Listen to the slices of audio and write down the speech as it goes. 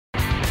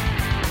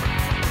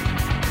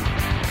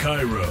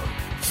Chiro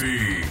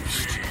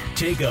Feast.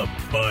 Take a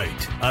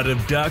bite out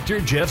of Dr.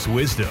 Jeff's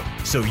wisdom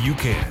so you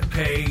can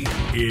pay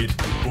it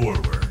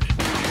forward.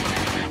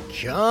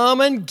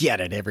 Come and get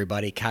it,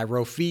 everybody.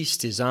 Chiro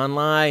Feast is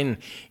online,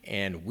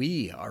 and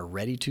we are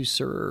ready to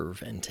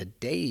serve. And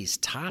today's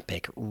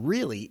topic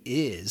really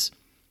is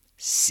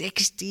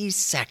 60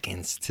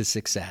 seconds to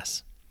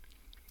success.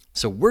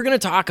 So we're going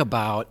to talk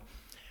about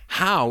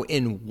how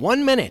in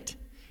 1 minute,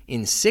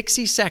 in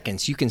 60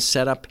 seconds, you can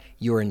set up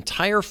your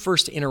entire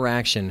first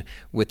interaction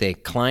with a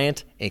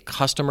client, a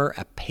customer,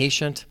 a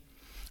patient,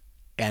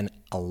 and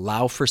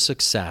allow for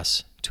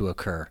success to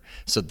occur.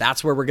 So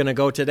that's where we're going to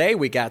go today.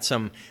 We got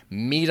some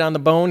meat on the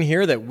bone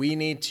here that we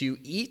need to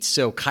eat.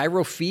 So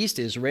Chiro Feast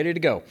is ready to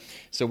go.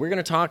 So we're going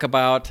to talk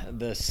about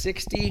the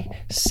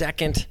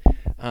 60-second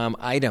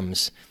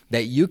items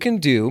that you can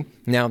do.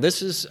 Now,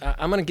 this is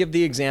I'm going to give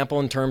the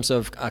example in terms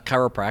of a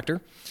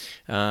chiropractor.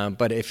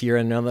 But if you're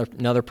in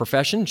another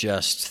profession,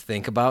 just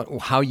think about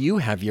how you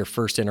have your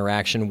first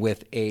interaction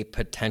with a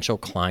potential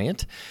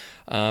client,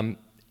 and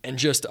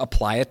just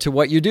apply it to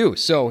what you do.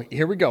 So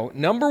here we go.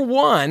 Number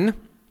one,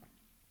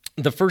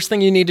 the first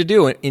thing you need to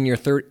do in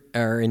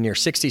your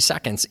 60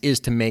 seconds is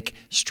to make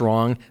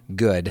strong,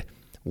 good,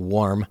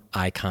 warm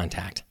eye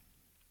contact.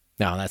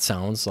 Now, that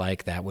sounds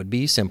like that would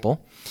be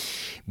simple,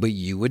 but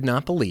you would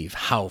not believe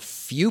how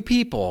few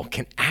people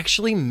can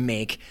actually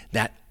make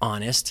that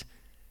honest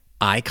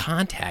eye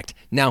contact.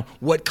 Now,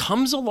 what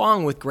comes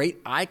along with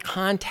great eye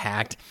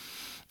contact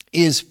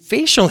is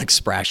facial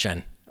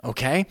expression,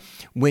 okay?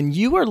 When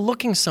you are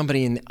looking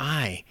somebody in the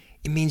eye,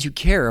 it means you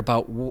care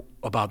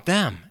about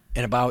them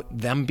and about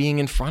them being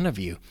in front of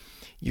you.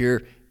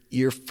 You're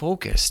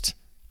focused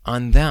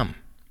on them.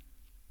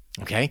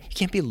 Okay, you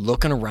can't be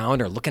looking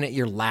around or looking at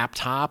your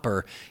laptop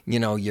or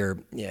your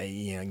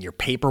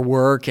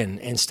paperwork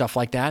and stuff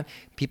like that.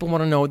 People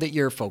want to know that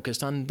you're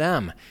focused on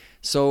them.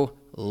 So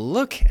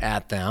look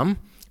at them,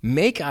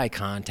 make eye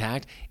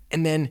contact,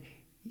 and then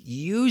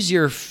use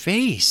your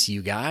face,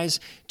 you guys,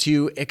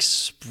 to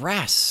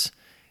express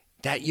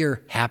that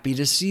you're happy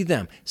to see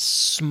them.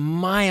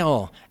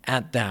 Smile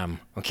at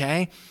them.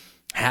 Okay,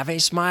 have a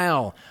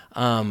smile.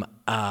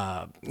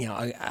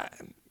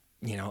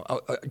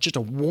 Just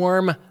a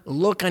warm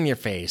look on your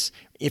face.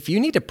 If you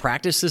need to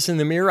practice this in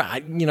the mirror, I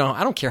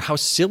don't care how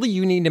silly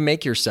you need to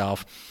make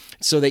yourself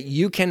so that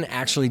you can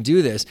actually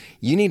do this.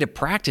 You need to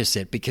practice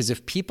it, because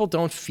if people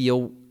don't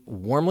feel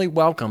warmly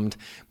welcomed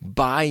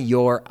by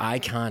your eye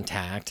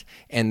contact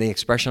and the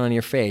expression on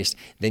your face,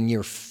 then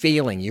you're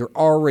failing. You're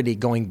already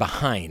going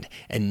behind.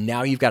 And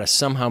now you've got to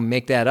somehow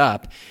make that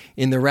up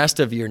in the rest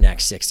of your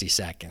next 60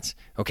 seconds.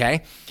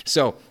 Okay?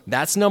 So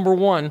that's number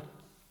one.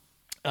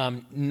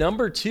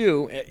 Number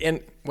two,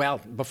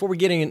 before we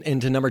get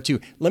into number two,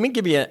 let me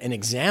give you an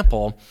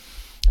example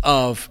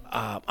of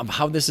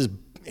how this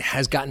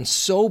has gotten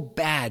so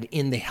bad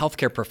in the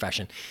healthcare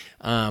profession.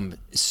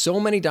 So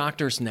many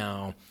doctors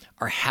now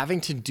are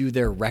having to do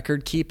their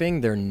record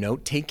keeping, their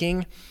note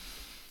taking,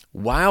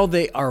 while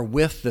they are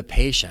with the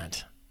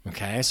patient.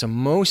 Okay, so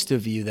most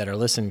of you that are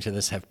listening to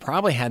this have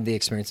probably had the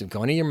experience of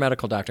going to your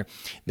medical doctor.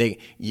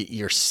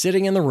 You're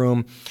sitting in the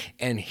room,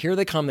 and here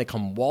they come. They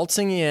come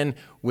waltzing in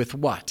with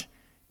what?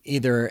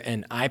 Either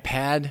an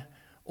iPad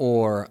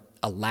or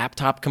a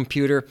laptop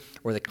computer,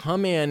 or they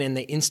come in and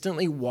they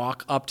instantly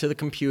walk up to the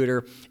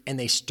computer and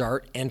they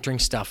start entering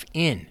stuff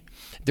in.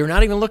 They're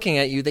not even looking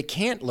at you. They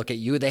can't look at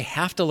you. They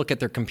have to look at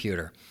their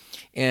computer.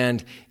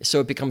 And so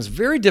it becomes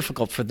very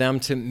difficult for them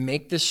to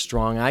make this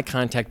strong eye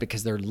contact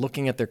because they're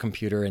looking at their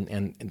computer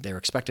and they're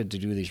expected to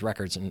do these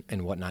records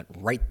and whatnot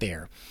right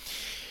there.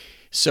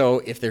 So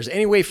if there's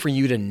any way for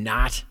you to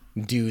not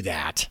do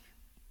that,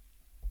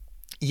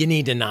 you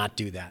need to not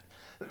do that.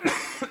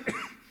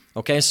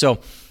 Okay, so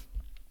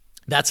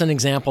that's an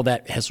example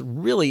that has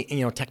really,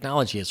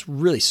 technology has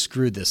really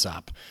screwed this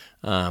up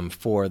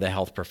for the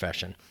health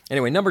profession.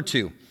 Anyway, number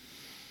two.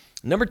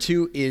 Number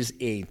two is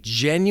a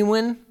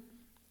genuine,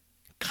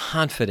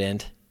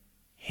 confident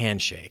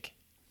handshake.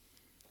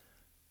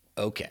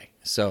 Okay,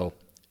 so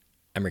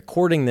I'm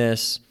recording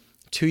this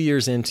 2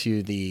 years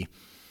into the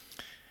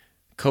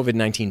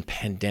COVID-19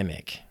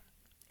 pandemic,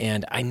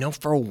 and I know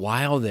for a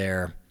while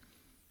there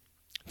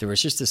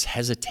was just this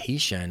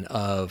hesitation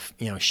of,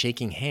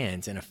 shaking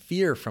hands and a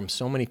fear from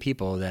so many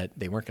people that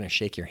they weren't going to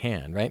shake your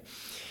hand, right?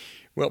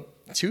 Well,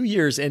 2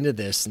 years into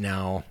this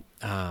now,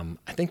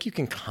 I think you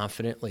can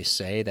confidently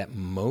say that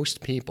most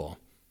people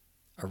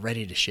are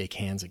ready to shake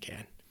hands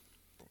again.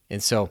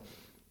 And so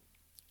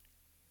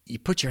you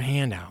put your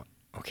hand out,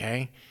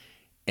 okay?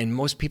 And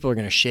most people are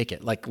going to shake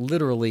it. Like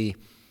literally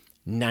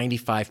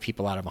 95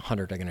 people out of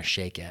 100 are going to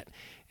shake it.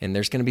 And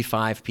there's going to be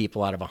 5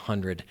 people out of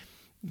 100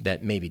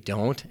 that maybe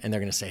don't, and they're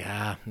going to say,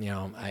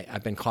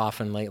 I've been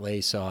coughing lately,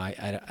 so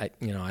I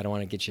don't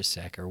want to get you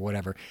sick or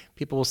whatever.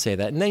 People will say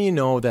that, and then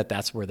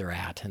that's where they're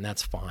at, and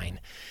that's fine.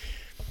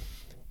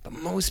 But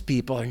most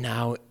people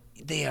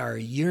they are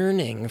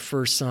yearning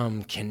for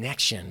some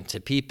connection to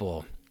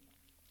people.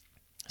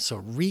 So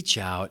reach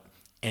out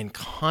and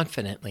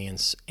confidently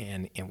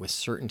and with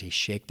certainty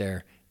shake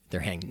their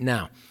their hand.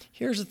 Now,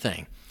 here's the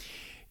thing.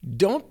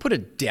 Don't put a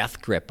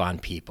death grip on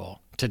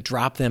people to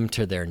drop them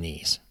to their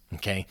knees,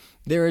 okay?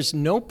 There is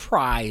no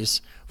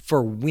prize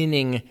for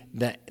winning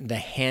the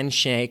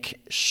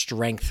handshake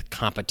strength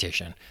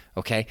competition,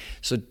 okay?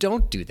 So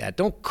don't do that.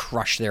 Don't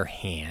crush their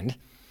hand.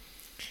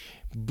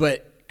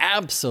 But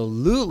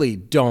absolutely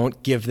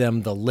don't give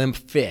them the limp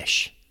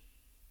fish.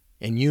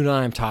 And you know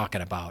what I'm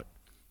talking about.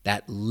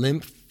 That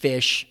limp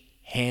fish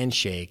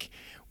handshake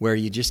where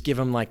you just give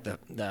them like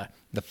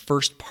the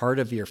first part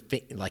of your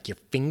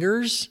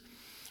fingers,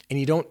 and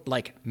you don't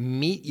like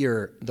meet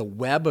the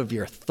web of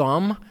your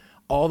thumb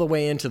all the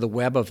way into the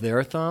web of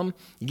their thumb.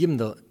 You give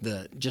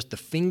them just the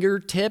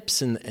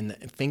fingertips and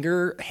the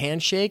finger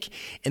handshake,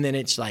 and then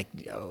it's like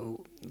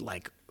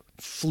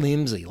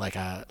flimsy, like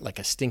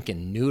a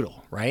stinking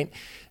noodle, right?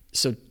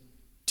 So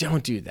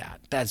don't do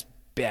that. That's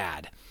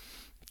bad.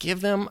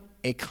 Give them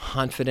a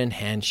confident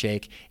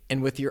handshake,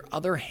 and with your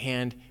other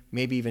hand,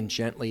 maybe even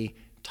gently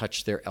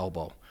touch their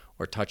elbow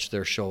or touch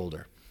their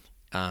shoulder.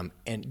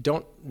 And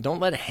don't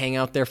let it hang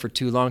out there for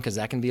too long, because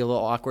that can be a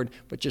little awkward,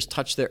 but just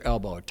touch their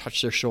elbow or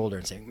touch their shoulder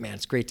and say, man,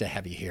 it's great to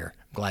have you here.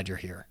 I'm glad you're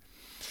here.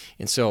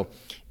 And so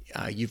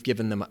you've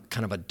given them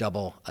kind of a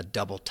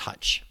double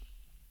touch.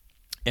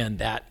 And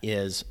that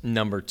is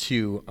number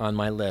 2 on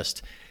my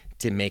list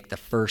to make the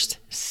first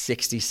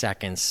 60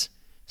 seconds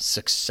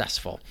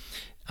successful.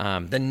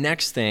 The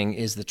next thing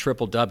is the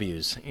triple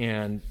W's,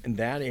 and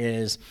that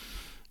is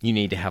you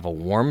need to have a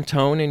warm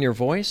tone in your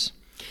voice,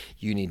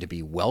 you need to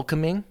be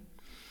welcoming,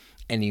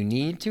 and you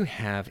need to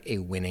have a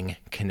winning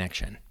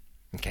connection.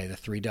 Okay, the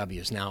 3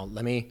 W's. Now,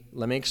 let me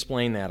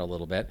explain that a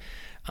little bit.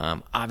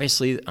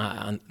 Obviously,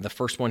 on the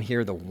first one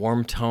here, the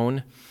warm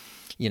tone,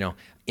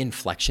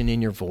 inflection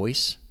in your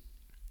voice,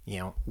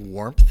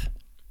 warmth.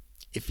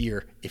 If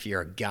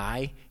you're a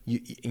guy,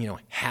 you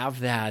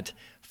have that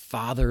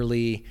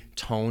fatherly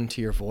tone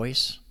to your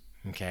voice.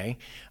 Okay,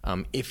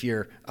 if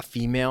you're a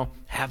female,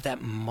 have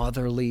that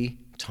motherly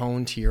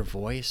tone to your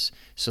voice,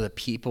 so that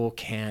people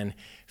can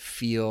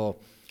feel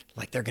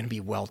like they're going to be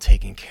well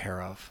taken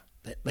care of.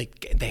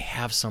 Like they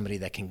have somebody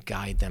that can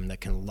guide them, that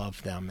can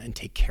love them and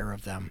take care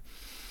of them.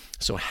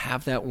 So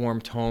have that warm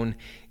tone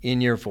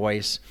in your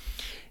voice.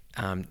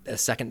 The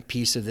second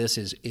piece of this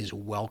is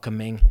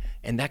welcoming,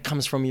 and that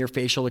comes from your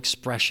facial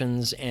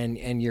expressions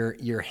and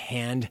your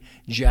hand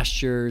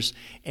gestures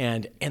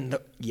and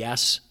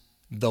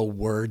the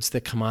words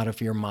that come out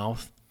of your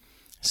mouth.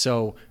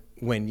 So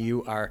when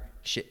you are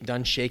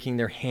done shaking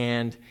their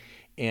hand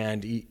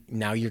and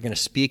now you're going to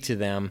speak to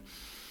them,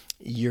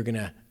 you're going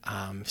to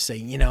say,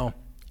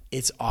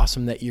 it's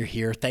awesome that you're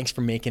here. Thanks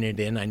for making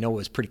it in. I know it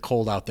was pretty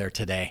cold out there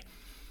today,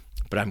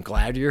 but I'm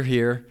glad you're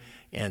here.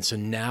 And so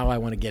now I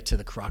want to get to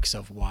the crux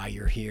of why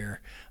you're here.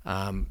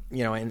 And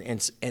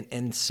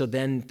so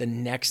then the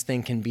next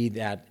thing can be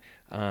that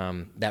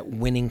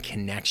winning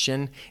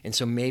connection. And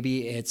so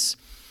maybe it's,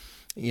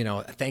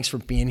 thanks for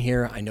being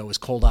here. I know it was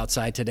cold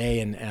outside today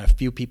and a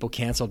few people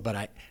canceled,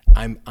 but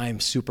I'm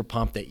super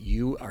pumped that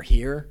you are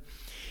here.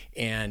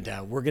 And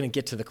we're going to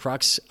get to the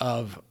crux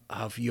of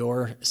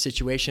your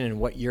situation and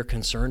what you're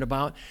concerned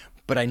about.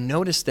 But I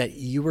noticed that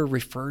you were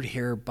referred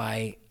here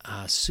by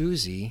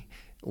Susie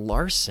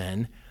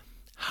Larson.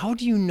 How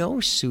do you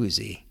know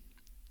Susie?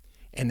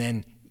 And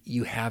then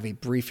you have a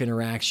brief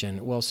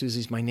interaction. Well,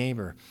 Susie's my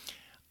neighbor.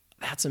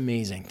 That's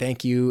amazing.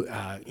 Thank you.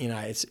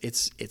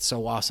 It's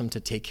so awesome to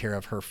take care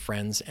of her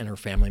friends and her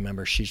family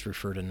members. She's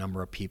referred a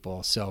number of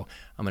people. So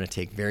I'm going to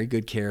take very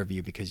good care of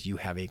you because you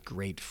have a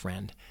great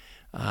friend.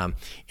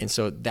 And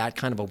so that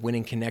kind of a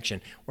winning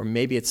connection, or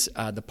maybe it's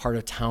the part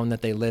of town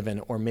that they live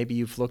in, or maybe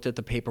you've looked at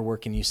the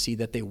paperwork and you see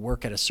that they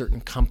work at a certain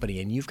company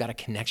and you've got a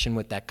connection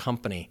with that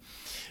company.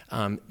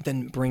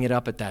 Then bring it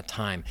up at that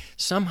time.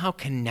 Somehow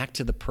connect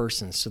to the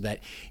person so that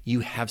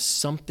you have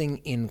something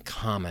in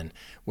common,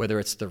 whether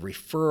it's the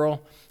referral,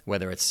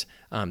 whether it's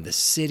the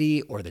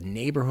city or the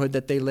neighborhood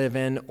that they live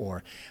in,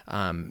 or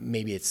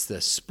maybe it's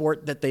the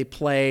sport that they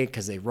play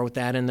because they wrote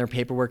that in their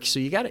paperwork. So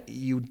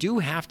you do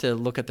have to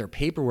look at their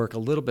paperwork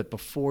a little bit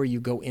before you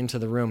go into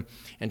the room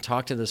and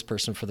talk to this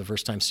person for the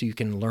first time, so you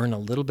can learn a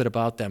little bit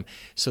about them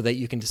so that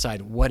you can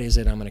decide, what is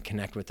it I'm going to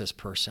connect with this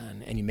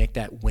person, and you make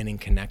that winning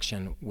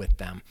connection with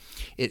them.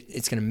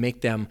 It's going to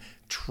make them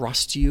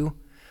trust you.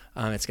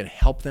 It's going to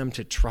help them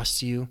to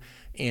trust you,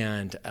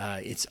 and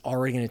it's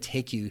already going to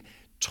take you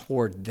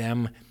toward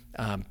them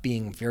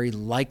being very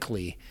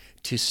likely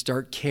to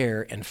start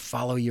care and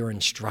follow your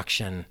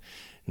instruction,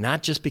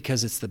 not just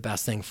because it's the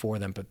best thing for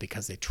them, but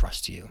because they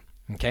trust you.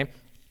 Okay?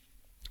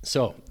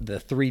 So the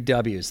 3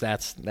 W's,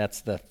 that's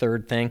the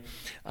third thing.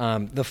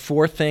 The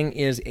fourth thing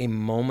is a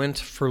moment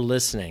for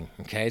listening.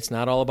 Okay? It's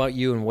not all about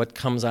you and what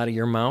comes out of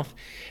your mouth.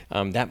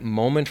 That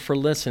moment for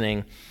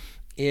listening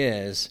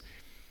is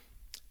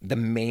the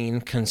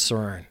main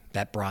concern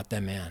that brought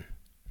them in.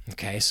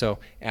 Okay, so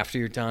after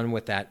you're done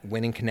with that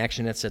winning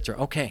connection, etc.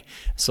 Okay,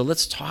 so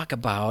let's talk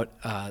about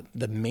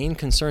the main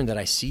concern that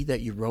I see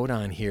that you wrote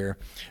on here.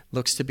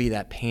 Looks to be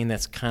that pain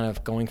that's kind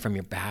of going from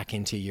your back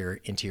into your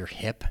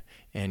hip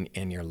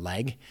and your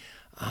leg.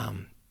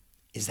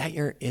 is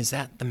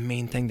that the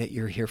main thing that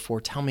you're here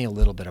for? Tell me a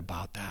little bit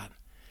about that.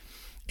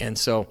 And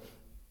so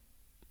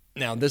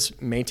now this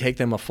may take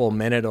them a full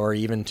minute or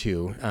even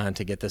two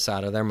to get this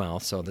out of their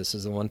mouth. So this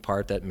is the one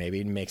part that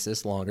maybe makes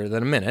this longer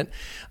than a minute,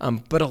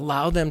 but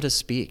allow them to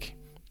speak.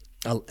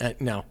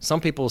 Now, some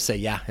people will say,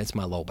 yeah, it's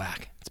my low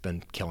back. It's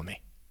been killing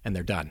me, and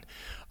they're done.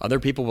 Other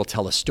people will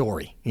tell a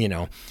story,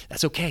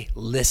 that's okay.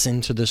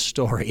 Listen to the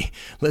story,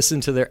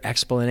 listen to their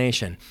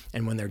explanation.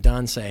 And when they're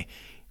done, say,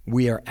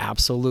 we are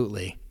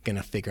absolutely going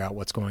to figure out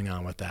what's going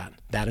on with that.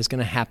 That is going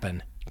to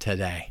happen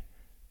today.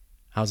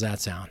 How's that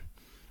sound?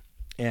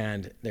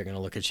 And they're going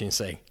to look at you and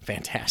say,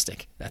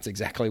 fantastic. That's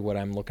exactly what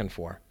I'm looking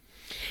for.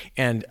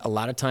 And a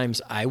lot of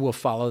times I will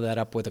follow that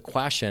up with a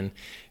question.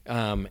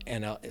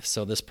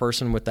 So this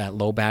person with that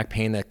low back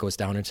pain that goes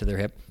down into their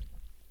hip,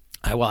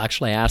 I will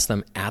actually ask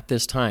them at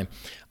this time,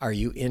 are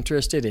you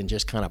interested in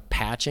just kind of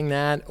patching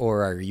that,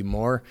 or are you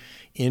more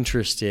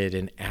interested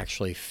in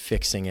actually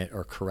fixing it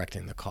or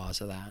correcting the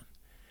cause of that?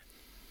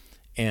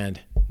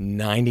 And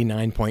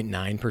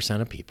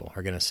 99.9% of people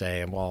are going to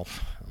say, well,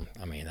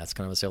 that's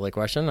kind of a silly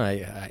question.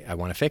 I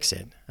want to fix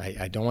it.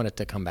 I don't want it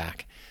to come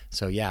back.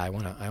 So yeah, I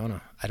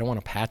don't want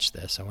to patch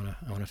this. I want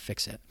to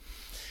fix it.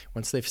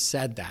 Once they've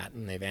said that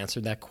and they've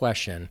answered that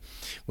question,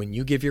 when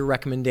you give your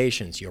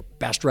recommendations, your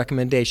best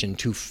recommendation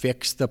to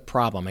fix the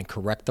problem and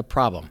correct the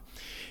problem,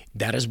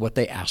 that is what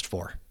they asked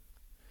for.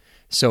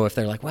 So if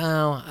they're like,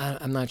 well,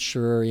 I'm not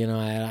sure,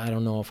 I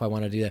don't know if I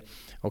want to do that.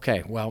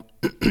 Okay, well,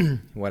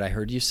 what I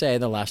heard you say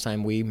the last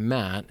time we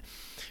met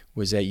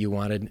was that you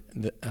wanted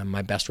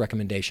my best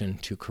recommendation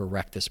to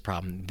correct this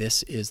problem.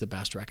 This is the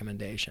best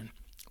recommendation.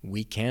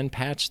 We can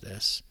patch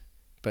this,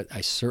 but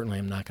I certainly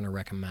am not going to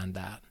recommend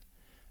that.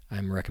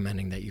 I'm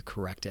recommending that you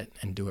correct it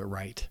and do it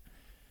right.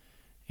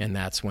 And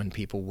that's when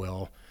people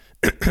will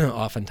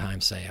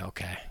oftentimes say,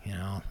 okay,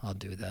 I'll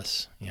do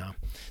this.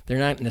 They're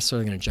not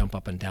necessarily going to jump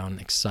up and down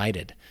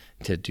excited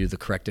to do the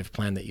corrective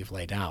plan that you've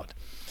laid out,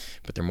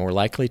 but they're more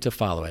likely to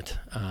follow it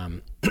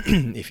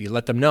if you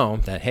let them know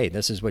that, hey,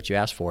 this is what you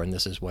asked for and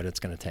this is what it's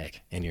going to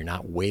take. And you're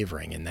not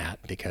wavering in that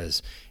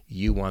because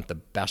you want the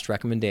best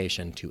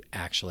recommendation to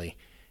actually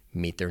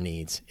meet their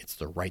needs. It's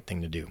the right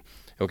thing to do.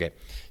 Okay,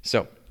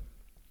 so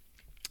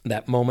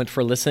that moment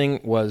for listening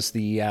was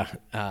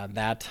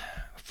that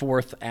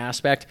fourth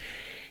aspect.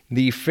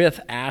 The fifth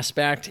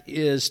aspect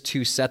is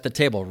to set the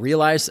table.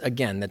 Realize,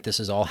 again, that this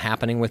is all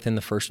happening within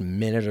the first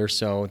minute or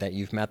so that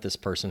you've met this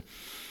person.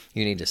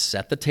 You need to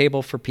set the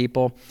table for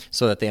people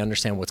so that they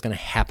understand what's going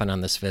to happen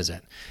on this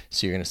visit.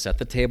 So you're going to set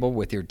the table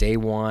with your day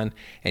one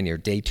and your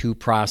day two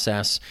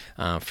process.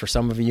 For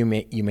some of you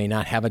may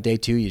not have a day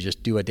two. You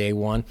just do a day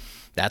one.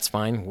 That's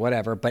fine,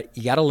 whatever. But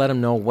you got to let them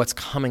know what's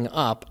coming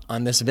up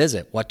on this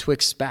visit, what to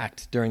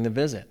expect during the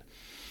visit.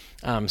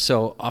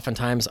 So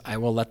oftentimes I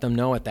will let them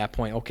know at that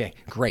point, okay,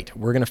 great.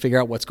 We're going to figure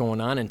out what's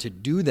going on. And to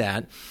do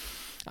that,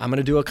 I'm going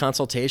to do a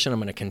consultation. I'm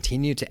going to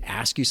continue to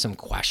ask you some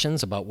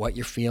questions about what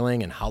you're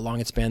feeling and how long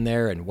it's been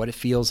there and what it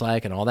feels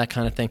like and all that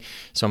kind of thing.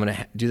 So I'm going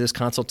to do this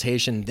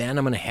consultation. Then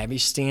I'm going to have you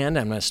stand.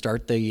 I'm going to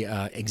start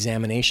the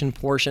examination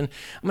portion.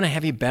 I'm going to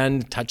have you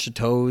bend, touch the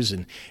toes,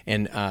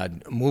 and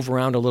move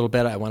around a little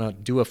bit. I want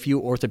to do a few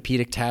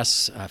orthopedic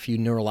tests, a few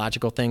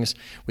neurological things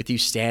with you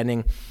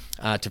standing.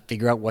 To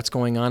figure out what's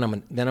going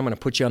on. Then I'm going to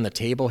put you on the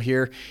table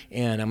here,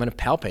 and I'm going to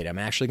palpate. I'm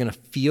actually going to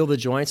feel the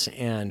joints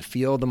and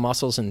feel the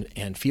muscles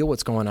and feel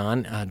what's going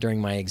on during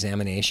my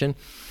examination.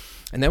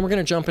 And then we're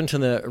going to jump into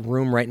the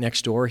room right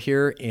next door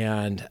here,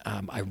 and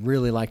I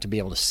really like to be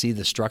able to see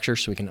the structure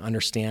so we can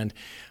understand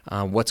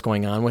what's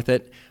going on with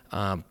it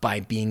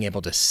by being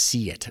able to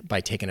see it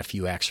by taking a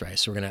few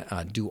x-rays. So we're going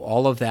to do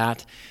all of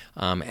that,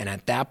 and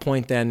at that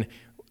point then,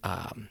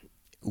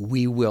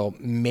 we will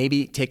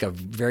maybe take a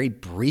very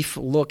brief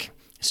look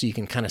so you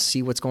can kind of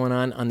see what's going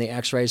on the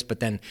x-rays,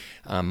 but then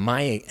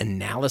my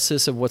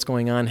analysis of what's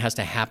going on has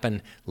to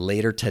happen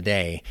later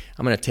today.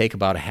 I'm going to take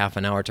about a half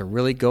an hour to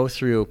really go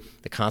through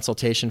the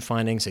consultation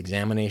findings,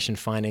 examination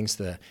findings,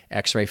 the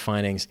x-ray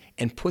findings,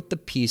 and put the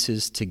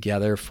pieces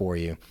together for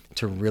you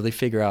to really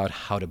figure out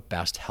how to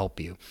best help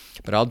you.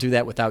 But I'll do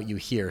that without you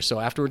here.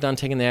 So after we're done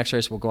taking the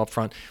x-rays, we'll go up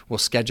front, we'll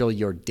schedule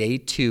your day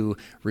 2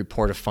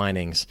 report of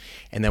findings,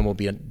 and then we'll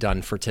be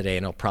done for today.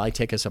 And it'll probably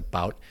take us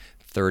about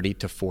 30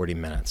 to 40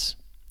 minutes.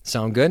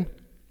 Sound good?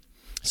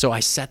 So I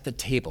set the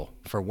table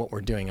for what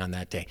we're doing on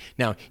that day.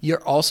 Now,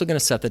 you're also going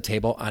to set the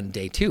table on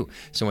day 2.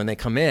 So when they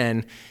come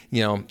in,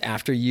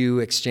 after you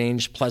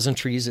exchange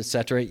pleasantries,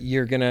 etc.,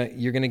 you're going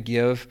to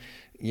give,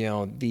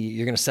 you're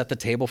going to set the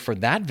table for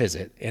that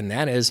visit. And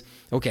that is,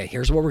 okay,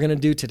 here's what we're going to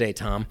do today,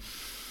 Tom.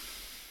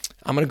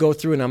 I'm going to go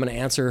through and I'm going to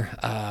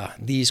answer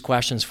these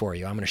questions for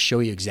you. I'm going to show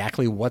you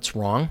exactly what's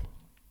wrong.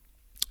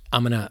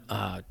 I'm going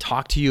to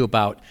talk to you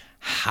about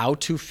how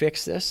to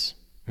fix this.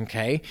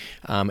 Okay,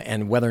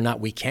 and whether or not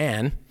we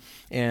can,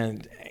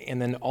 and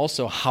then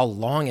also how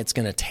long it's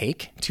going to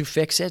take to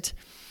fix it,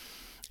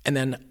 and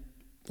then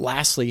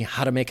lastly,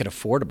 how to make it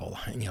affordable.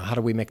 How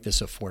do we make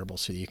this affordable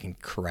so that you can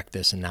correct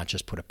this and not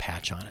just put a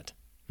patch on it?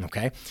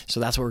 Okay, so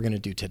that's what we're going to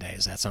do today.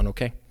 Does that sound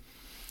okay?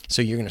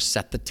 So you're going to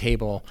set the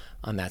table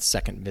on that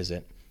second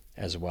visit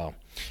as well.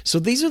 So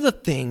these are the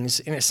things,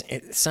 and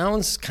it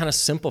sounds kind of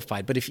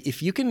simplified, but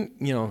if you can,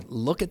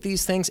 look at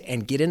these things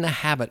and get in the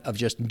habit of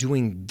just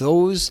doing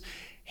those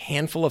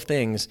handful of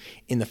things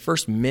in the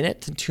first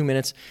minute to 2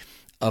 minutes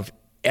of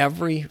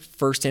every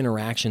first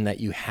interaction that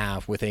you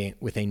have with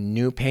a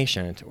new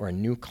patient or a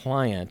new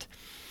client,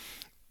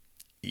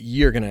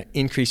 you're going to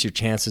increase your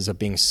chances of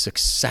being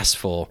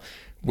successful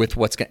with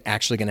what's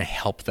actually going to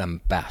help them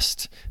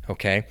best.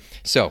 Okay.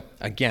 So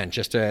again,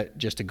 just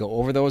to go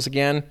over those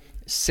again,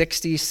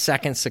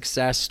 60-second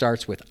success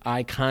starts with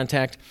eye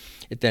contact.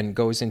 It then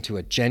goes into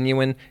a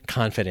genuine,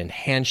 confident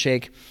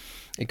handshake.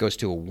 It goes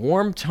to a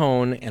warm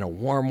tone and a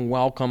warm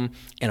welcome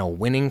and a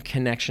winning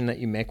connection that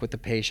you make with the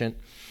patient.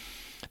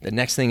 The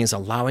next thing is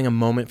allowing a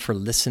moment for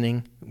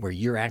listening, where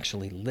you're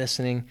actually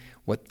listening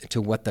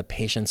to what the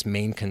patient's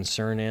main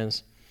concern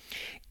is.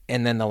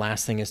 And then the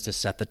last thing is to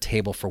set the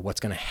table for what's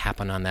going to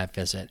happen on that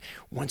visit.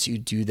 Once you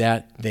do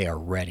that, they are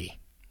ready.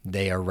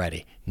 They are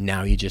ready.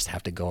 Now you just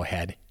have to go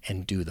ahead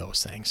and do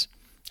those things.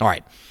 All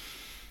right.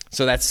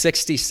 So that's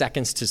 60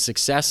 seconds to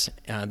success.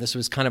 This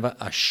was kind of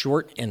a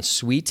short and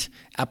sweet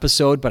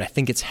episode, but I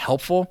think it's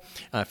helpful.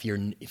 If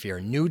you're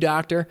a new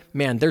doctor,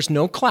 man, there's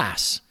no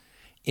class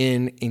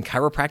in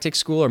chiropractic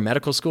school or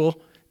medical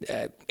school,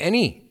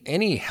 any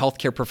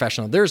healthcare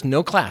professional, there's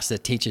no class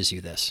that teaches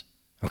you this.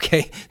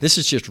 Okay, this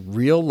is just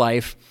real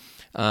life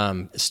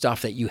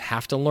stuff that you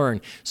have to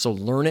learn. So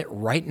learn it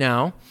right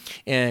now.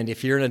 And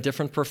if you're in a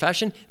different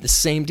profession, the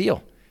same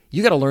deal.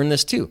 You got to learn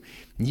this too.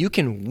 You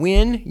can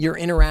win your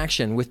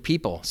interaction with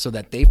people so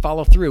that they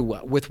follow through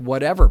with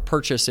whatever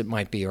purchase it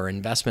might be or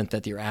investment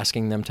that you're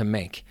asking them to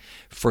make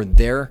for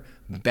their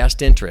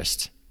best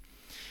interest.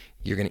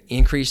 You're going to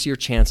increase your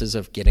chances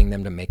of getting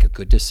them to make a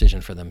good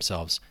decision for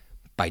themselves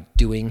by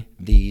doing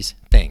these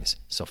things.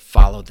 So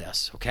follow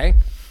this, okay?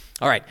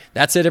 All right,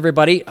 that's it,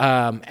 everybody.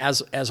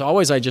 As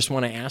always, I just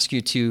want to ask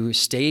you to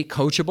stay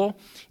coachable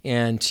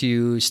and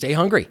to stay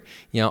hungry.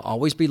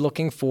 Always be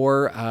looking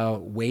for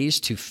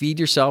ways to feed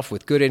yourself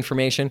with good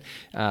information.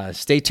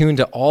 Stay tuned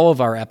to all of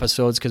our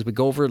episodes because we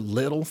go over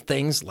little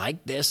things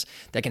like this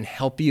that can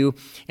help you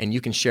and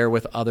you can share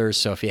with others.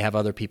 So if you have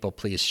other people,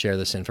 please share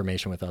this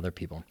information with other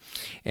people.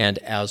 And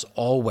as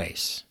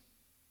always,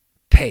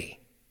 pay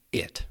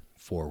it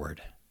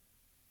forward.